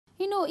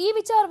ಈ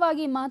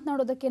ವಿಚಾರವಾಗಿ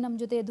ಮಾತನಾಡೋದಕ್ಕೆ ನಮ್ಮ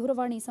ಜೊತೆ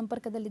ದೂರವಾಣಿ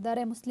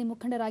ಸಂಪರ್ಕದಲ್ಲಿದ್ದಾರೆ ಮುಸ್ಲಿಂ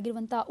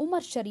ಮುಖಂಡರಾಗಿರುವಂತಹ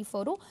ಉಮರ್ ಶರೀಫ್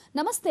ಅವರು.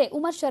 ನಮಸ್ತೆ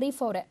ಉಮರ್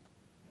ಶರೀಫ್ ಅವರೇ.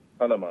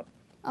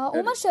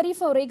 ಉಮರ್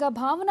ಶರೀಫ್ ಅವರು, ಈಗ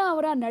ಭಾವನಾ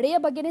ಅವರ ನಡೆಯ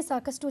ಬಗ್ಗೆನೇ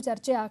ಸಾಕಷ್ಟು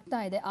ಚರ್ಚೆ ಆಗ್ತಾ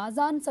ಇದೆ.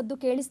 ಆಜಾನ್ ಸದ್ದು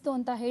ಕೇಳಿಸ್ತು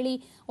ಅಂತ ಹೇಳಿ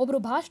ಒಬ್ರು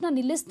ಭಾಷಣ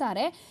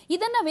ನಿಲ್ಲಿಸ್ತಾರೆ,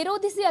 ಇದನ್ನ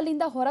ವಿರೋಧಿಸಿ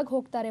ಅಲ್ಲಿಂದ ಹೊರಗೆ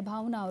ಹೋಗ್ತಾರೆ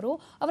ಭಾವನಾ ಅವರು.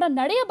 ಅವರ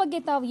ನಡೆಯ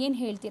ಬಗ್ಗೆ ತಾವು ಏನ್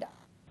ಹೇಳ್ತೀರಾ?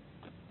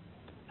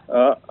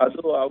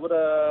 ಅದು ಅವರ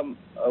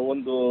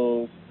ಒಂದು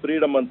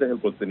ಫ್ರೀಡಮ್ ಅಂತ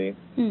ಹೇಳ್ಕೊಳ್ತೀನಿ.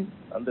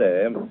 ಅಂದ್ರೆ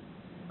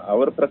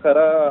ಅವರ ಪ್ರಕಾರ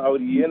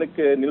ಅವ್ರು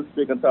ಏನಕ್ಕೆ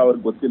ನಿಲ್ಲಿಸ್ಬೇಕಂತ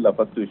ಅವ್ರಿಗೆ ಗೊತ್ತಿಲ್ಲ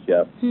ಫಸ್ಟ್ ವಿಷಯ.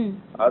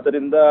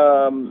 ಆದ್ರಿಂದ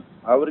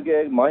ಅವ್ರಿಗೆ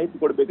ಮಾಹಿತಿ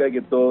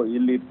ಕೊಡ್ಬೇಕಾಗಿತ್ತು,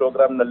 ಇಲ್ಲಿ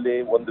ಪ್ರೋಗ್ರಾಮ್ ನಲ್ಲಿ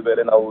ಒಂದು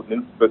ವೇಳೆ ನಾವು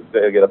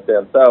ನಿಲ್ಲಿಸ್ಬೇಕಾಗಿರತ್ತೆ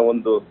ಅಂತ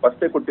ಒಂದು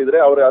ಸ್ಪಷ್ಟೆ ಕೊಟ್ಟಿದ್ರೆ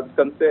ಅವ್ರು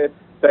ಅದಕ್ಕಂತೆ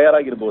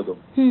ತಯಾರಾಗಿರ್ಬೋದು.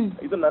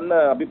 ಇದು ನನ್ನ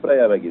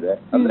ಅಭಿಪ್ರಾಯವಾಗಿದೆ.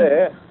 ಅಂದ್ರೆ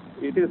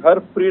it is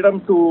her freedom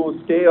to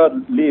stay R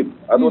leave,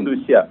 ಅದೊಂದು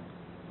ವಿಷಯ.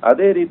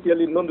 ಅದೇ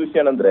ರೀತಿಯಲ್ಲಿ ಇನ್ನೊಂದು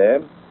ವಿಷಯ ಏನಂದ್ರೆ,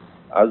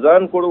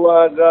 ಅಜಾನ್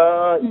ಕೊಡುವಾಗ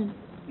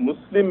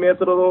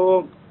ಮುಸ್ಲಿಮೇತರರು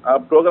ಆ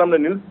ಪ್ರೋಗ್ರಾಮ್ ನ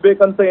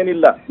ನಿಲ್ಲಿಸ್ಬೇಕಂತ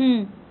ಏನಿಲ್ಲ.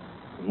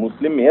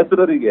 ಮುಸ್ಲಿಂ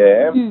ಮೇತರರಿಗೆ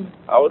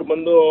ಅವ್ರು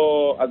ಬಂದು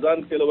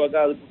ಅಜಾನ್ ಕೇಳುವಾಗ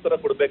ಅದಕ್ಕೆ ಉತ್ತರ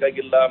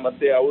ಕೊಡ್ಬೇಕಾಗಿಲ್ಲ,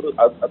 ಮತ್ತೆ ಅವರು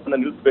ಅದನ್ನ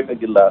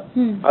ನಿಲ್ಲಿಸ್ಬೇಕಾಗಿಲ್ಲ.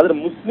 ಆದ್ರೆ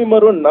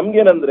ಮುಸ್ಲಿಮರು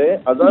ನಮ್ಗೇನಂದ್ರೆ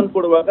ಅಜಾನ್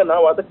ಕೊಡುವಾಗ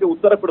ನಾವು ಅದಕ್ಕೆ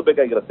ಉತ್ತರ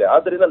ಕೊಡ್ಬೇಕಾಗಿರತ್ತೆ.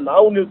 ಆದ್ರಿಂದ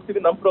ನಾವು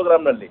ನಿಲ್ಲಿಸ್ತೀವಿ ನಮ್ಮ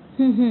ಪ್ರೋಗ್ರಾಮ್ ನಲ್ಲಿ.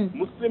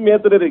 ಮುಸ್ಲಿಂ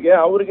ಮೇತರರಿಗೆ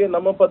ಅವ್ರಿಗೆ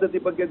ನಮ್ಮ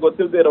ಪದ್ಧತಿ ಬಗ್ಗೆ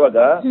ಗೊತ್ತಿಲ್ಲದೆ ಇರುವಾಗ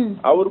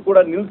ಅವ್ರು ಕೂಡ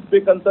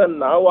ನಿಲ್ಲಿಸ್ಬೇಕಂತ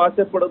ನಾವು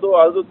ಆಸೆ ಪಡೋದು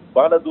ಅದು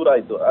ಬಹಳ ದೂರ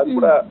ಆಯ್ತು. ಅದು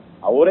ಕೂಡ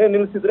ಅವರೇ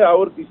ನಿಲ್ಸಿದ್ರೆ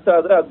ಅವ್ರಿಗೆ ಇಷ್ಟ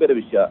ಆದ್ರೆ ಅದು ಬೇರೆ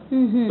ವಿಷಯ.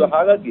 ಸೊ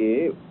ಹಾಗಾಗಿ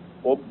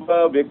ಒಬ್ಬ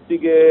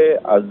ವ್ಯಕ್ತಿಗೆ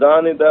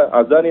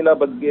ಅಜಾನಿನ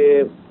ಬಗ್ಗೆ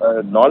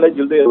ನಾಲೆಜ್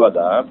ಇಲ್ಲದೆ ಇರುವಾಗ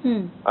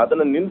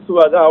ಅದನ್ನ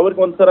ನಿಲ್ಸುವಾಗ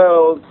ಅವ್ರಿಗೆ ಒಂಥರ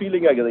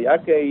ಫೀಲಿಂಗ್ ಆಗಿದೆ,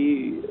 ಯಾಕೆ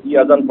ಈ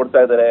ಅಜಾನ್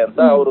ಕೊಡ್ತಾ ಇದಾರೆ ಅಂತ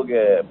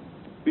ಅವ್ರಿಗೆ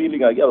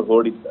ಫೀಲಿಂಗ್ ಆಗಿ ಅವ್ರು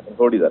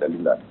ಹೊಡಿದ್ದಾರೆ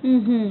ಅಲ್ಲಿಂದ.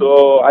 ಸೊ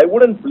ಐ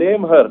ವುಡಂಟ್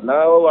ಬ್ಲೇಮ್ ಹರ್.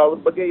 ನಾವು ಅವ್ರ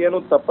ಬಗ್ಗೆ ಏನು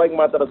ತಪ್ಪಾಗಿ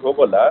ಮಾತಾಡಕ್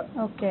ಹೋಗೋಲ್ಲ.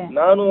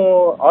 ನಾನು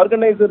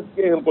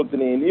ಆರ್ಗನೈಸರ್ಸ್ಗೆ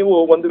ಹೇಳ್ಕೊಳ್ತೀನಿ, ನೀವು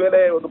ಒಂದು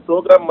ವೇಳೆ ಒಂದು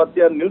ಪ್ರೋಗ್ರಾಮ್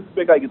ಮಧ್ಯ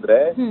ನಿಲ್ಸ್ಬೇಕಾಗಿದ್ರೆ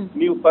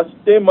ನೀವು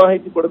ಫಸ್ಟೇ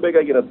ಮಾಹಿತಿ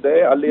ಕೊಡ್ಬೇಕಾಗಿರತ್ತೆ.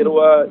 ಅಲ್ಲಿರುವ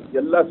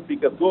ಎಲ್ಲಾ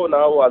ಸ್ಪೀಕರ್ಗೂ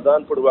ನಾವು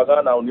ಅಜಾನ್ ಕೊಡುವಾಗ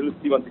ನಾವು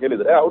ನಿಲ್ಲಿಸ್ತೀವಿ ಅಂತ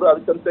ಹೇಳಿದ್ರೆ ಅವರು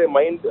ಅದಕ್ಕಂತೆ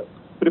ಮೈಂಡ್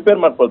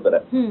ಪ್ರಿಪೇರ್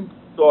ಮಾಡ್ಕೊಳ್ತಾರೆ.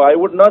 So I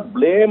would not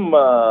blame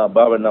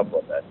Bhavana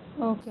for that.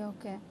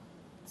 Okay.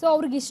 So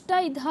ಅವ್ರಿಗೆ ಇಷ್ಟ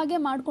ಇದ್ದ ಹಾಗೆ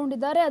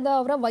ಮಾಡ್ಕೊಂಡಿದ್ದಾರೆ, ಅದು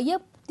ಅವರ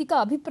ವೈಯಕ್ತಿಕ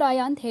ಅಭಿಪ್ರಾಯ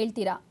ಅಂತ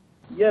ಹೇಳ್ತೀರಾ?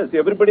 S,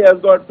 everybody has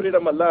got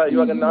freedom ಅಲ್ಲ.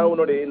 ಇವಾಗ ನಾವು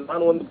ನೋಡಿ,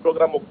 ನಾನು ಒಂದು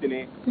ಪ್ರೋಗ್ರಾಮ್ ಹೋಗ್ತೀನಿ,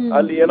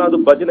 ಅಲ್ಲಿ ಏನಾದ್ರು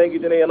ಭಜನೆ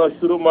ಗಿಜನೆ ಏನೋ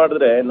ಶುರು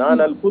ಮಾಡಿದ್ರೆ ನಾನು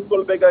ಅಲ್ಲಿ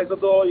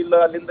ಕೂತ್ಕೊಳ್ಬೇಕಾಗ್ತದೋ ಇಲ್ಲ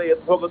ಅಲ್ಲಿಂದ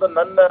ಎದ್ದು ಹೋಗೋದು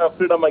ನನ್ನ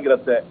ಫ್ರೀಡಮ್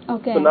ಆಗಿರತ್ತೆ.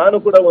 ನಾನು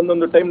ಕೂಡ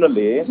ಒಂದೊಂದು ಟೈಮ್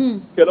ನಲ್ಲಿ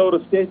ಕೆಲವರು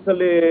ಸ್ಟೇಜ್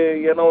ನಲ್ಲಿ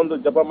ಏನೋ ಒಂದು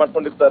ಜಪ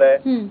ಮಾಡ್ಕೊಂಡಿರ್ತಾರೆ,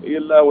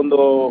 ಇಲ್ಲ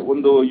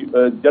ಒಂದು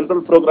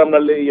ಜನರಲ್ ಪ್ರೋಗ್ರಾಮ್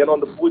ನಲ್ಲಿ ಏನೋ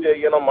ಒಂದು ಪೂಜೆ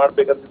ಏನೋ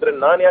ಮಾಡ್ಬೇಕಂತಿದ್ರೆ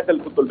ನಾನ್ ಯಾಕೆ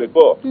ಅಲ್ಲಿ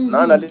ಕೂತ್ಕೊಳ್ಬೇಕು,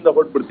 ನಾನು ಅಲ್ಲಿಂದ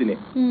ಹೊರಟ್ಬಿಡ್ತೀನಿ.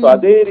 ಸೊ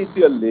ಅದೇ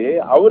ರೀತಿಯಲ್ಲಿ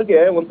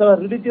ಅವ್ರಿಗೆ ಒಂಥರ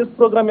ರಿಲಿಜಿಯಸ್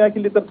ಪ್ರೋಗ್ರಾಮ್ ಯಾಕೆ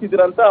ಇಲ್ಲಿ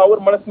ತರ್ಸಿದೀರಾ ಅಂತ ಅವ್ರ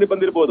ಮನಸ್ಸಿನಲ್ಲಿ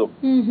ಬಂದಿರ್ಬೋದು.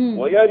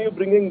 Why are you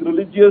bringing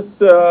religious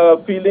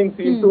feelings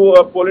into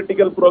a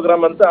political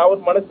program ಅಂತ ಅವ್ರ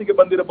ಮನಸ್ಸಿಗೆ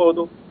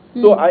ಬಂದಿರಬಹುದು.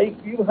 So I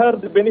give her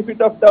the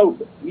benefit of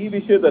doubt. ಈ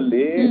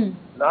ವಿಷಯದಲ್ಲಿ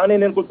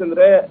ನಾನೇನ್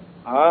ಅನ್ಕೊಳ್ತೀನಿ,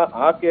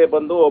 ಆಕೆ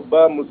ಬಂದು ಒಬ್ಬ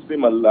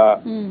ಮುಸ್ಲಿಂ ಅಲ್ಲ,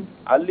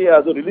 ಅಲ್ಲಿ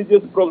ಅದು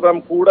ರಿಲಿಜಿಯಸ್ ಪ್ರೋಗ್ರಾಮ್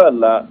ಕೂಡ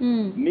ಅಲ್ಲ.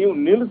 ನೀವು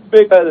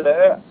ನಿಲ್ಲಿಸ್ಬೇಕಾದ್ರೆ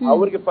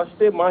ಅವ್ರಿಗೆ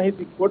ಫಸ್ಟೇ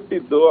ಮಾಹಿತಿ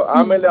ಕೊಟ್ಟಿದ್ದು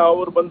ಆಮೇಲೆ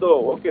ಅವ್ರು ಬಂದು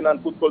ಓಕೆ ನಾನು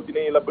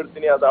ಕೂತ್ಕೊಳ್ತೀನಿ ಇಲ್ಲ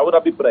ಬಿಡ್ತೀನಿ, ಅದು ಅವ್ರ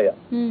ಅಭಿಪ್ರಾಯ.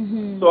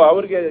 ಸೊ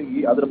ಅವ್ರಿಗೆ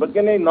ಅದ್ರ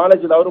ಬಗ್ಗೆನೇ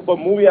ನಾಲೆಜ್ ಇಲ್ಲ. ಅವರೊಬ್ಬ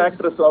ಮೂವಿ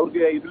ಆಕ್ಟ್ರೆಸ್,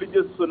 ಅವ್ರಿಗೆ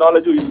ರಿಲಿಜಿಯಸ್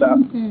ನಾಲೆಜು ಇಲ್ಲ.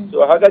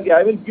 ಸೊ ಹಾಗಾಗಿ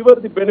I will give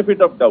her the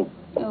benefit of doubt.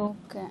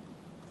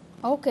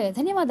 Okay,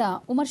 ಧನ್ಯವಾದ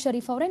ಉಮರ್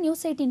ಶರೀಫ್ ಅವರೇ,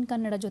 ನ್ಯೂಸ್ 18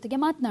 ಕನ್ನಡ ಜೊತೆಗೆ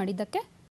ಮಾತನಾಡಿದ್ದಕ್ಕೆ.